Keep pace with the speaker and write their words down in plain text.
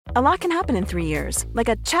A lot can happen in 3 years, like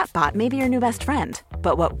a chatbot may be your new best friend.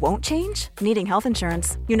 But what won't change? Needing health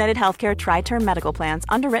insurance. United Healthcare Tri-Term Medical Plans,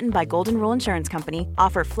 underwritten by Golden Rule Insurance Company,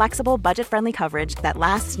 offer flexible, budget-friendly coverage that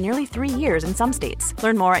lasts nearly 3 years in some states.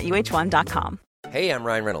 Learn more at uh1.com. Hey, I'm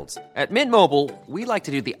Ryan Reynolds. At Mint Mobile, we like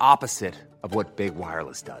to do the opposite of what Big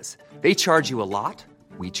Wireless does. They charge you a lot,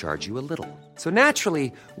 we charge you a little. So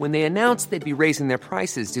naturally, when they announced they'd be raising their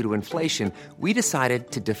prices due to inflation, we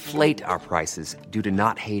decided to deflate our prices due to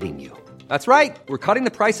not hating you. That's right. We're cutting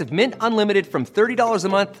the price of Mint Unlimited from $30 a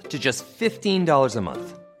month to just $15 a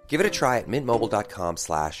month. Give it a try at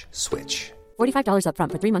mintmobile.com/switch. $45 up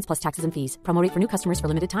front for 3 months plus taxes and fees. Promo rate for new customers for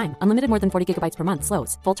limited time. Unlimited more than 40 gigabytes per month.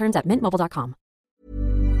 Slows full terms at mintmobile.com.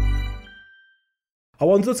 I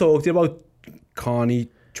wanted to talk to you about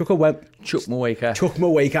Carney, Chukwuemeka.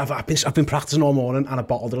 I've been practicing all morning and I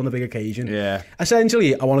bottled it on a big occasion. Yeah.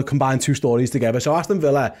 Essentially, I want to combine two stories together. So Aston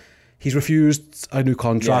Villa, he's refused a new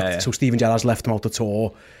contract, so Steven Gerrard's left him out the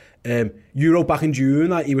tour. You wrote back in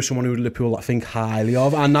June that he was someone who Liverpool think highly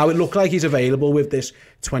of, and now it looked like he's available with this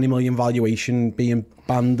 20 million valuation being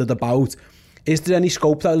banded about. Is there any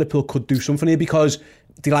scope that Liverpool could do something here because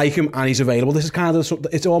they like him and he's available? This is kind of,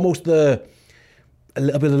 it's almost a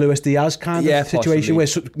little bit of Luis Diaz kind of situation,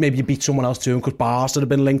 possibly, where maybe you beat someone else too, because Barca have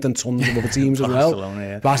been linked and tons of other teams as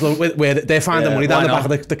well. Barcelona, where they're finding money down the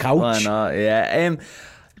back of the couch. Why not? Yeah.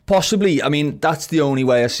 Possibly. I mean, that's the only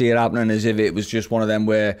way I see it happening, is if it was just one of them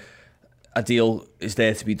where a deal is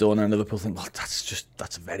there to be done and Liverpool think, well,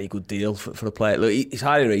 that's a very good deal for a player. Look, he's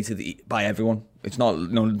highly rated by everyone. It's not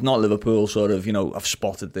Liverpool sort of, I've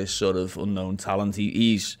spotted this sort of unknown talent.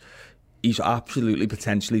 He's absolutely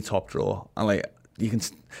potentially top draw, and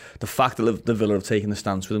the fact that the Villa have taken the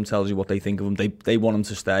stance with him tells you what they think of him. They want him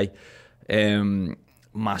to stay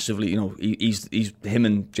massively. He's him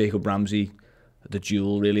and Jacob Ramsey, the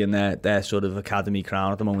duel really in their sort of academy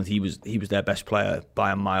crown at the moment. He was their best player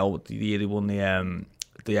by a mile. The year they won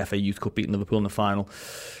the FA Youth Cup, beating Liverpool in the final.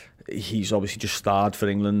 He's obviously just starred for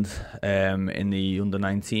England in the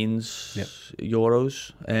under-19s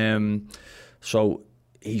Euros. So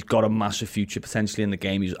he's got a massive future potentially in the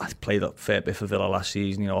game. I played a fair bit for Villa last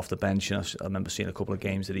season, off the bench, and I remember seeing a couple of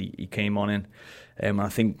games that he came on in. And I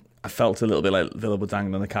think I felt a little bit like Villa were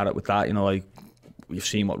dangling the carrot with that. We've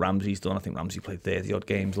seen what Ramsey's done. I think Ramsey played 30 odd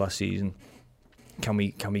games last season. Can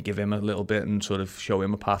we give him a little bit and sort of show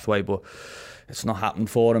him a pathway? But it's not happened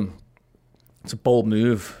for him. It's a bold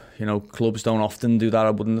move. Clubs don't often do that,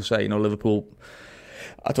 I wouldn't say. Liverpool,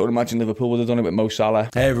 I don't imagine Liverpool would have done it with Mo Salah.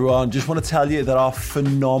 Hey everyone, just want to tell you that our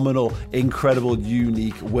phenomenal, incredible,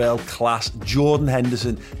 unique, world-class Jordan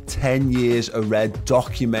Henderson 10 Years a Red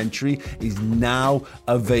documentary is now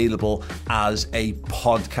available as a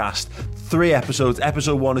podcast. 3 episodes.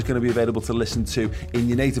 Episode 1 is going to be available to listen to in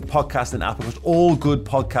your native podcasting app across all good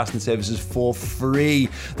podcasting services for free.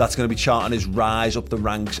 That's going to be charting his rise up the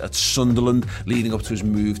ranks at Sunderland, leading up to his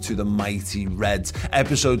move to the mighty Reds.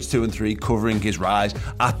 Episodes 2 and 3 covering his rise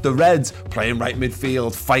at the Reds, playing right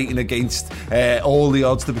midfield, fighting against all the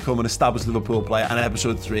odds to become an established Liverpool player. And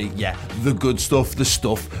episode 3, the good stuff, the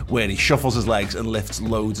stuff where he shuffles his legs and lifts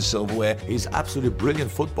loads of silverware. He's absolutely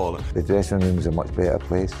brilliant footballer. The dressing room is a much better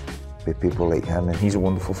place with people like him, and he's a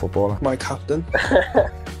wonderful footballer. My captain.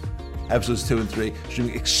 Episodes 2 and 3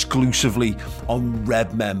 streaming exclusively on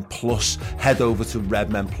Redmen Plus. Head over to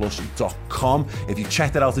redmenplus.com. If you've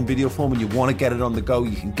checked it out in video form and you want to get it on the go,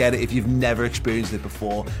 you can get it. If you've never experienced it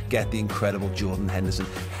before, get the incredible Jordan Henderson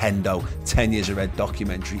Hendo 10 Years of Red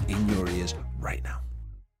documentary in your ears right now.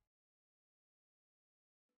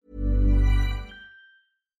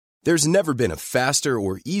 There's never been a faster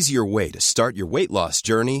or easier way to start your weight loss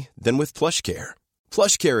journey than with PlushCare.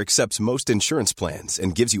 PlushCare accepts most insurance plans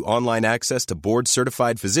and gives you online access to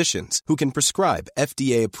board-certified physicians who can prescribe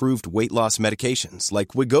FDA-approved weight loss medications like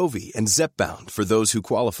Wegovy and Zepbound for those who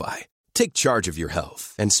qualify. Take charge of your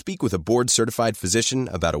health and speak with a board-certified physician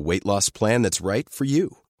about a weight loss plan that's right for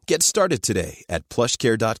you. Get started today at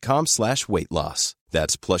plushcare.com/weight loss.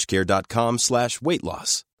 That's plushcare.com/weight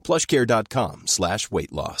loss.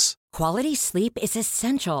 plushcare.com/weight loss. Quality sleep is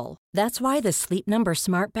essential. That's why the Sleep Number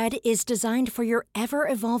Smart Bed is designed for your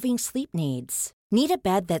ever-evolving sleep needs. Need a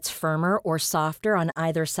bed that's firmer or softer on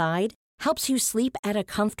either side? Helps you sleep at a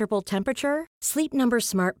comfortable temperature? Sleep Number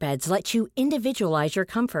Smart Beds let you individualize your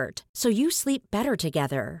comfort, so you sleep better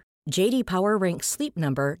together. J.D. Power ranks Sleep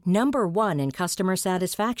Number number 1 in customer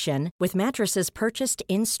satisfaction with mattresses purchased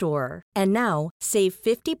in-store. And now, save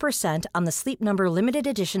 50% on the Sleep Number Limited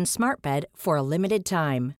Edition Smart Bed for a limited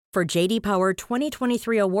time. For J.D. Power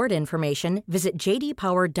 2023 award information, visit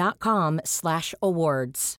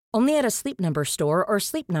jdpower.com/awards. Only at a Sleep Number store or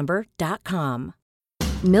sleepnumber.com.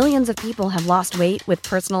 Millions of people have lost weight with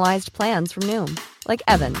personalized plans from Noom. Like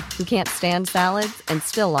Evan, who can't stand salads and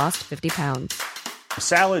still lost 50 pounds.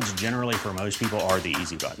 Salads generally for most people are the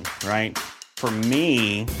easy button, right? For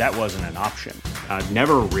me, that wasn't an option. I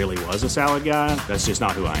never really was a salad guy. That's just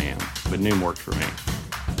not who I am. But Noom worked for me.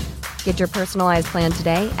 Get your personalized plan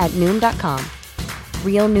today at Noom.com.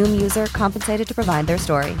 Real Noom user compensated to provide their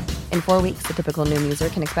story. In 4 weeks, the typical Noom user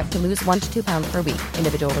can expect to lose 1 to 2 pounds per week.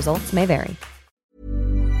 Individual results may vary.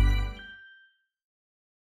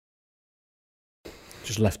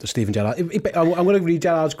 Just left Stephen Gerrard. I'm going to read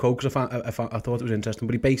Gerrard's quote because I thought it was interesting,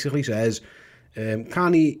 but he basically says,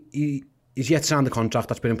 Carney, he's yet to sign the contract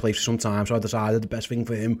that's been in place for some time, so I decided the best thing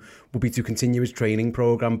for him would be to continue his training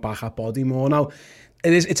programme back at Bodymore. Now,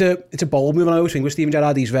 it's a bold move, and I always think with Stephen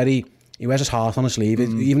Gerrard, he wears his heart on his sleeve.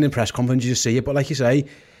 Even in press conferences, you see it, but like you say,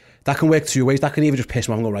 that can work two ways. That can either just piss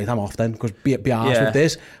him off and go, right, I'm off then, because be honest with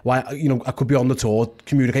this. Why, I could be on the tour,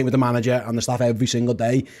 communicating with the manager and the staff every single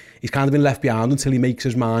day. He's kind of been left behind until he makes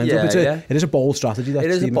his mind up. It is a bold strategy. That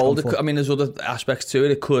it is a bold. I mean, there's other aspects to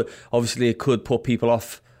it. It could put people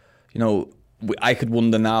off. I could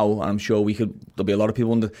wonder now, and I'm sure there'll be a lot of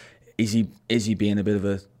people wonder, is he being a bit of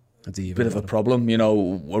a problem,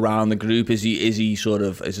 around the group? Is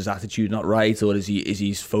his attitude not right, or is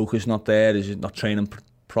his focus not there? Is he not training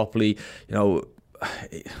properly?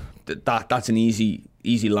 That's an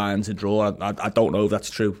easy line to draw. I don't know if that's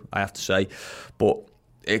true, I have to say, but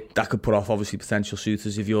that could put off obviously potential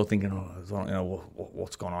suitors if you're thinking,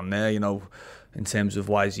 what's going on there, in terms of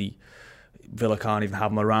why is Villa can't even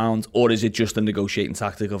have him around, or is it just a negotiating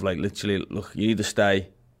tactic of like literally, look, you either stay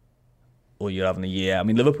or you're having a year. I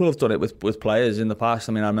mean, Liverpool have done it with players in the past.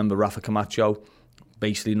 I mean, I remember Rafa Camacho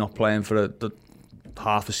basically not playing for the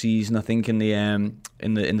half a season, I think, in the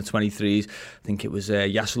 23s. I think it was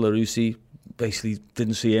Yasser Larouci basically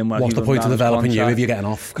didn't see him. What's the point of developing you if you're getting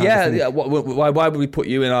off? Yeah. Why would we put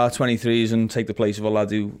you in our 23s and take the place of a lad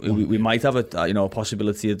who we might have a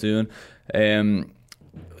possibility of doing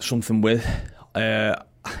something with?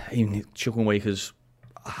 Even Chukwuemeka's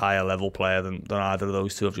a higher level player than either of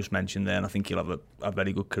those two I've just mentioned there, and I think he'll have a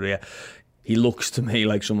very good career. He looks to me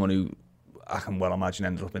like someone who I can well imagine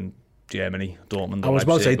ended up in Germany, Dortmund. I was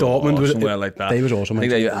about to say Dortmund or somewhere like that. They was awesome. I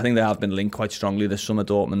think they have been linked quite strongly this summer,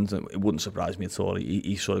 Dortmund. It wouldn't surprise me at all.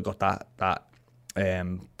 He sort of got that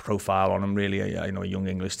profile on him, really. A young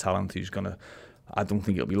English talent who's gonna. I don't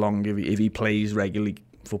think it'll be long if he plays regularly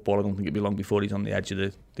football. I don't think it'll be long before he's on the edge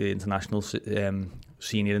of the international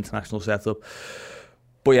senior international setup.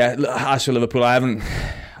 But yeah, as for Liverpool, I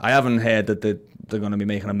haven't heard that they're going to be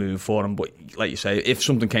making a move for him. But like you say, if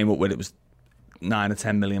something came up with it was £9 or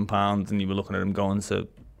 £10 million and you were looking at him going to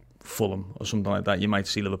Fulham or something like that, you might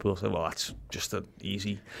see Liverpool say, well, that's just an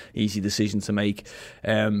easy decision to make,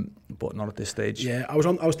 but not at this stage. Yeah, I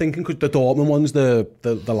was thinking, because the Dortmund one's the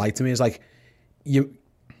light to me is like you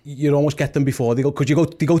almost get them before they go, because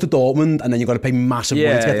they go to Dortmund and then you've got to pay massive money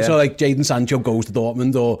to get them. So like Jadon Sancho goes to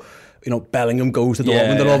Dortmund, or Bellingham goes to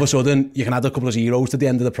Dortmund, and all of a sudden you can add a couple of zeros to the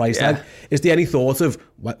end of the price tag. Is there any thought of,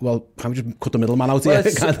 well, can we just cut the middleman out here?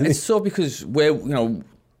 It's so because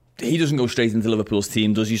he doesn't go straight into Liverpool's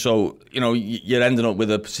team, does he? So, you're ending up with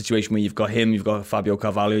a situation where you've got him, you've got Fabio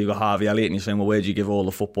Carvalho, you've got Harvey Elliott, and you're saying, well, where do you give all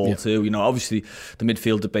the football to? Obviously the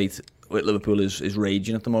midfield debate with Liverpool is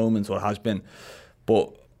raging at the moment, or has been,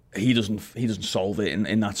 but he doesn't solve it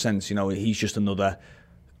in that sense. He's just another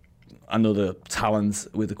talent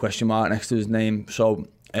with a question mark next to his name. So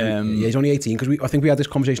he's only 18, because I think we had this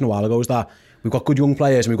conversation a while ago, is that we've got good young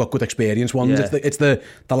players and we've got good experienced ones. It's the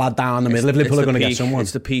lad down the middle. If Liverpool are going to get someone,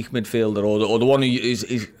 it's the peak midfielder, or the one who is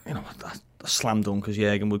a slam dunk, as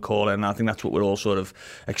Jürgen would call it. And I think that's what we're all sort of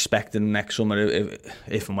expecting next summer,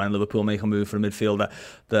 if and when Liverpool make a move for a midfielder,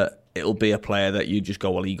 that it'll be a player that you just go,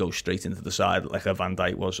 well, he goes straight into the side, like a Van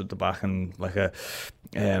Dijk was at the back, and like a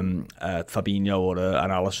Fabinho or an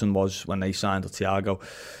Alisson was when they signed Thiago.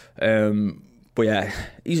 But yeah,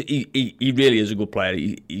 he really is a good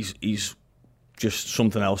player. He's just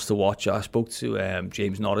something else to watch. I spoke to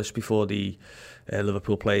James Norris before the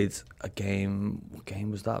Liverpool played a game. What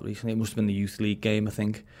game was that recently? It must have been the Youth League game, I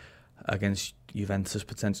think, against Juventus,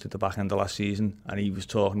 potentially at the back end of last season. And he was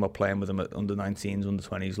talking about playing with them at under-19s,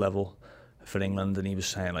 under-20s level for England. And he was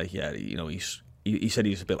saying, like, he said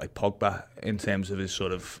he's a bit like Pogba in terms of his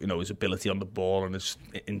sort of, his ability on the ball and his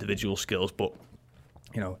individual skills, but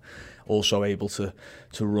also able to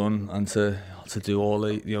run and to do all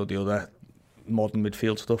the other modern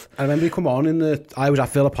midfield stuff. I remember he come on I was at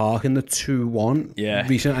Villa Park in the 2-1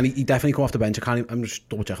 recent, and he definitely come off the bench. I'm just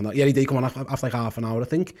double checking that. Yeah, he did come on after like half an hour, I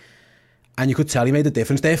think. and you could tell he made a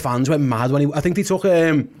difference. Their fans went mad when I think they took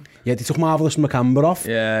they took Marvelous Macamber off,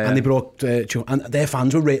 and they brought and their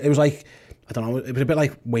fans were it was like, I don't know, it was a bit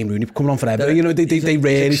like Wayne Rooney coming on forever. They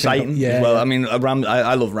really exciting as well. I mean,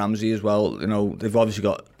 I love Ramsey as well. You know, they've obviously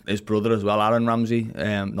got his brother as well, Aaron Ramsey.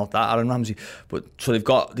 Not that Aaron Ramsey, but so they've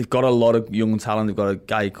got a lot of young talent. They've got a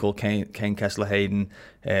guy called Kane Kessler-Hayden,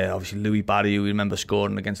 obviously Louis Barry, who we remember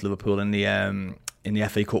scoring against Liverpool in the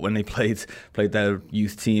FA Cup when they played their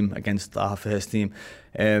youth team against our first team.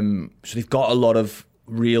 So they've got a lot of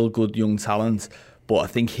real good young talent, but I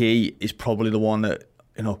think he is probably the one that,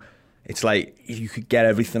 you know, it's like if you could get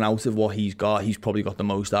everything out of what he's got, he's probably got the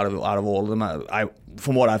most out of all of them.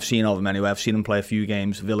 From what I've seen of him anyway, I've seen him play a few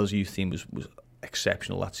games. Villa's youth team was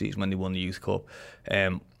exceptional that season when they won the Youth Cup.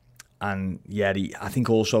 And yeah, I think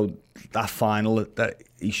also that final that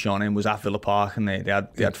he shone in was at Villa Park, and they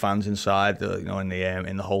had fans inside, in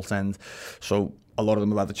the Holt End. So a lot of them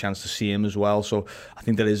have had the chance to see him as well. So I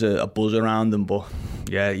think there is a buzz around him. But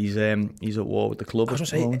yeah, he's at war with the club at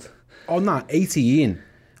the moment. On that 18.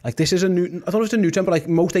 Like, this is I thought it was a new trend, but like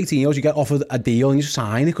most 18-year-olds, you get offered a deal and you just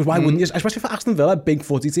sign it, because why wouldn't you? Especially for Aston Villa, a big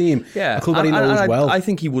footy team, a club that he knows well. I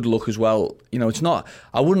think he would look as well. You know, it's not,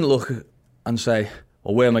 I wouldn't look and say,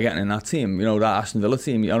 well, where am I getting in that team? You know, that Aston Villa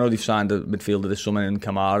team. I know they've signed a midfielder this summer in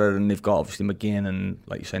Kamara, and they've got obviously McGinn and,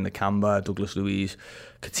 like you're saying, the Nakamba, Douglas Luiz,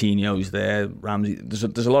 Coutinho's there, Ramsey. There's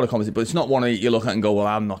a lot of competition, but it's not one you look at and go, well,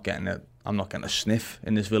 I'm not getting a sniff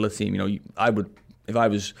in this Villa team. You know, I would. If I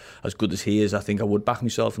was as good as he is, I think I would back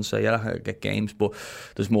myself and say, yeah, I could get games. But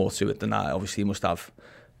there's more to it than that. Obviously, he must have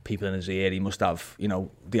people in his ear. He must have, you know,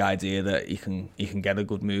 the idea that he can get a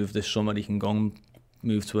good move this summer. He can go and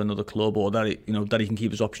move to another club, or that he can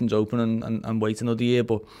keep his options open and wait another year.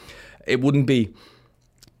 But it wouldn't be.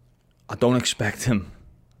 I don't expect him.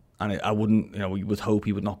 And I wouldn't, we would hope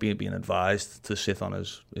he would not be being advised to sit on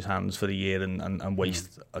his hands for the year and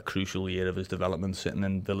waste a crucial year of his development sitting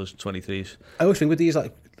in Villa's 23s. I always think with these,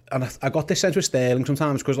 like, and I got this sense with Sterling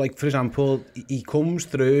sometimes, because, like, for example, he comes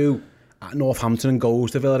through at Northampton and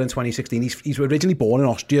goes to Villa in 2016. He's originally born in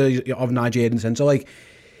Austria, of Nigerian descent, so, like,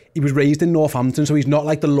 he was raised in Northampton, so he's not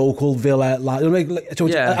like the local Villa lad. So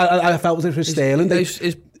I felt it was Sterling.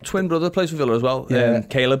 His twin brother plays for Villa as well,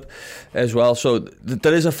 Caleb as well. So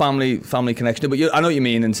there is a family connection. But I know what you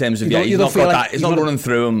mean in terms of he's not got that. It's not running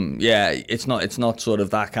through him. Yeah, it's not sort of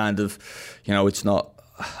that kind of, it's not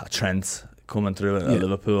a Trent coming through at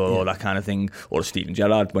Liverpool or that kind of thing, or a Steven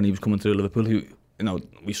Gerrard when he was coming through Liverpool. Who,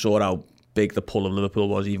 we saw how big the pull of Liverpool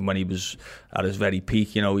was even when he was at his very peak.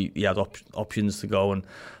 He had options to go, and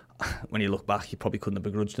when you look back, you probably couldn't have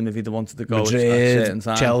begrudged him if he'd wanted to go Madrid, at a certain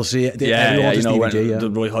time. Chelsea,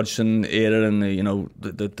 the Roy Hodgson era, and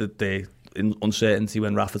the uncertainty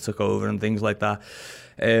when Rafa took over and things like that.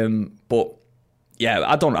 But yeah,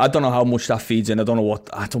 I don't know how much that feeds in. I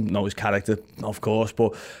don't know his character, of course,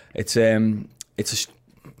 but it's a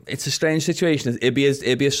strange situation. It'd be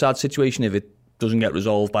a sad situation if it doesn't get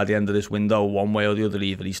resolved by the end of this window, one way or the other.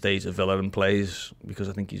 Either he stays at Villa and plays, because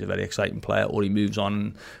I think he's a very exciting player, or he moves on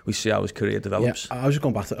and we see how his career develops. Yeah, I was just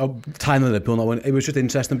going back to time of the Liverpool. It was just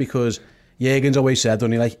interesting because Jürgen's always said,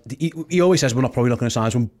 doesn't he, like, he always says we're not probably not going to sign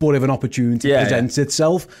someone, but if an opportunity presents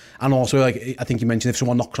itself, and also, like, I think you mentioned, if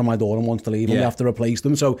someone knocks on my door and wants to leave, we have to replace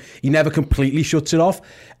them. So he never completely shuts it off.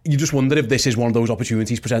 You just wonder if this is one of those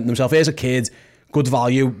opportunities presenting themselves. Here's a kid, good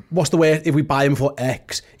value. What's the way? If we buy him for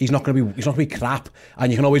X, he's not going to be crap.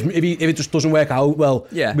 And you can always, if it just doesn't work out, well,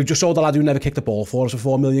 we've just sold the lad who never kicked the ball for us for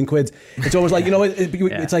 £4 million. It's always like,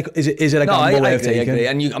 it's like, is it a gamble way of taking? I agree.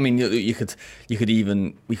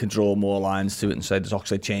 And we could draw more lines to it and say there's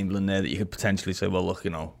Oxlade-Chamberlain there that you could potentially say, well, look,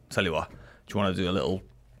 tell you what, do you want to do a little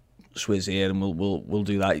swizz here, and we'll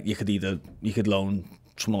do that. You could loan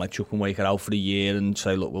someone like Chukwuemeka out for a year and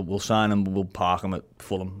say, look, we'll sign him, we'll park him at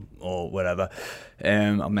Fulham or wherever.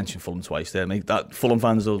 I mentioned Fulham twice there. That Fulham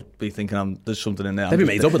fans will be thinking there's something in there. They'll be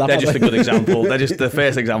made up with that. They're just a good example. They're just the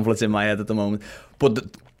first example that's in my head at the moment.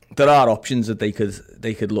 But there are options that they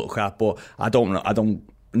could look at. But I don't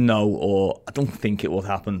know, or I don't think it will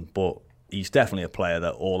happen. But he's definitely a player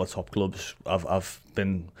that all the top clubs have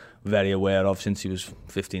been very aware of since he was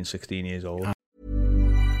 15, 16 years old.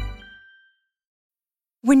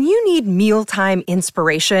 When you need mealtime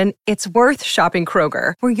inspiration, it's worth shopping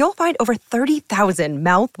Kroger, where you'll find over 30,000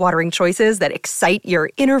 mouth-watering choices that excite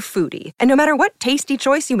your inner foodie. And no matter what tasty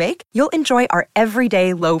choice you make, you'll enjoy our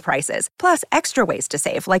everyday low prices, plus extra ways to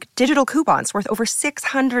save, like digital coupons worth over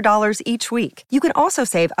 $600 each week. You can also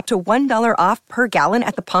save up to $1 off per gallon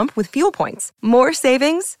at the pump with fuel points. More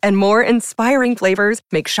savings and more inspiring flavors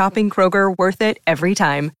make shopping Kroger worth it every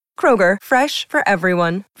time. Kroger, fresh for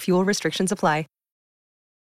everyone. Fuel restrictions apply.